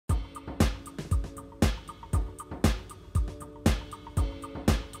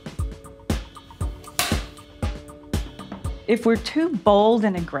If we're too bold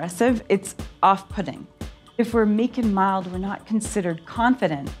and aggressive, it's off-putting. If we're meek and mild, we're not considered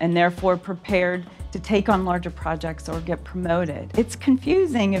confident and therefore prepared to take on larger projects or get promoted. It's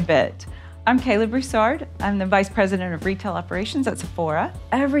confusing a bit. I'm Kahla Broussard. I'm the Vice President of Retail Operations at Sephora.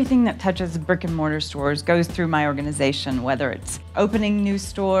 Everything that touches brick and mortar stores goes through my organization, whether it's opening new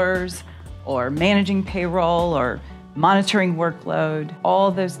stores or managing payroll or monitoring workload.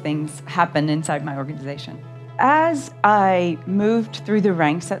 All those things happen inside my organization. As I moved through the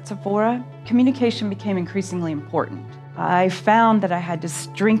ranks at Sephora, communication became increasingly important. I found that I had to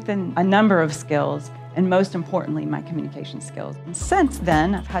strengthen a number of skills, and most importantly, my communication skills. And since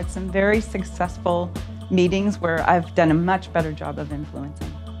then, I've had some very successful meetings where I've done a much better job of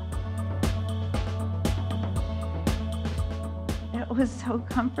influencing. It was so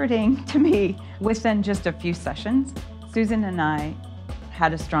comforting to me. Within just a few sessions, Susan and I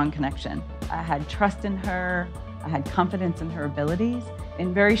had a strong connection. I had trust in her, I had confidence in her abilities.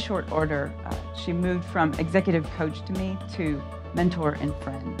 In very short order, she moved from executive coach to me to mentor and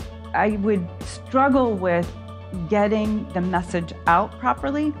friend. I would struggle with getting the message out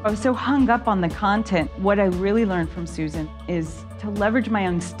properly. I was so hung up on the content. What I really learned from Susan is to leverage my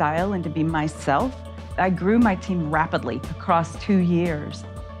own style and to be myself. I grew my team rapidly across 2 years,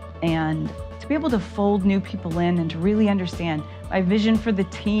 and to be able to fold new people in and to really understand my vision for the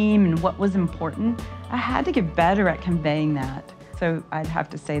team and what was important, I had to get better at conveying that. So I'd have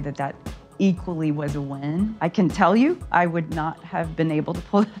to say that that equally was a win. I can tell you, I would not have been able to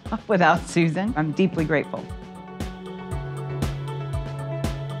pull that off without Susan. I'm deeply grateful.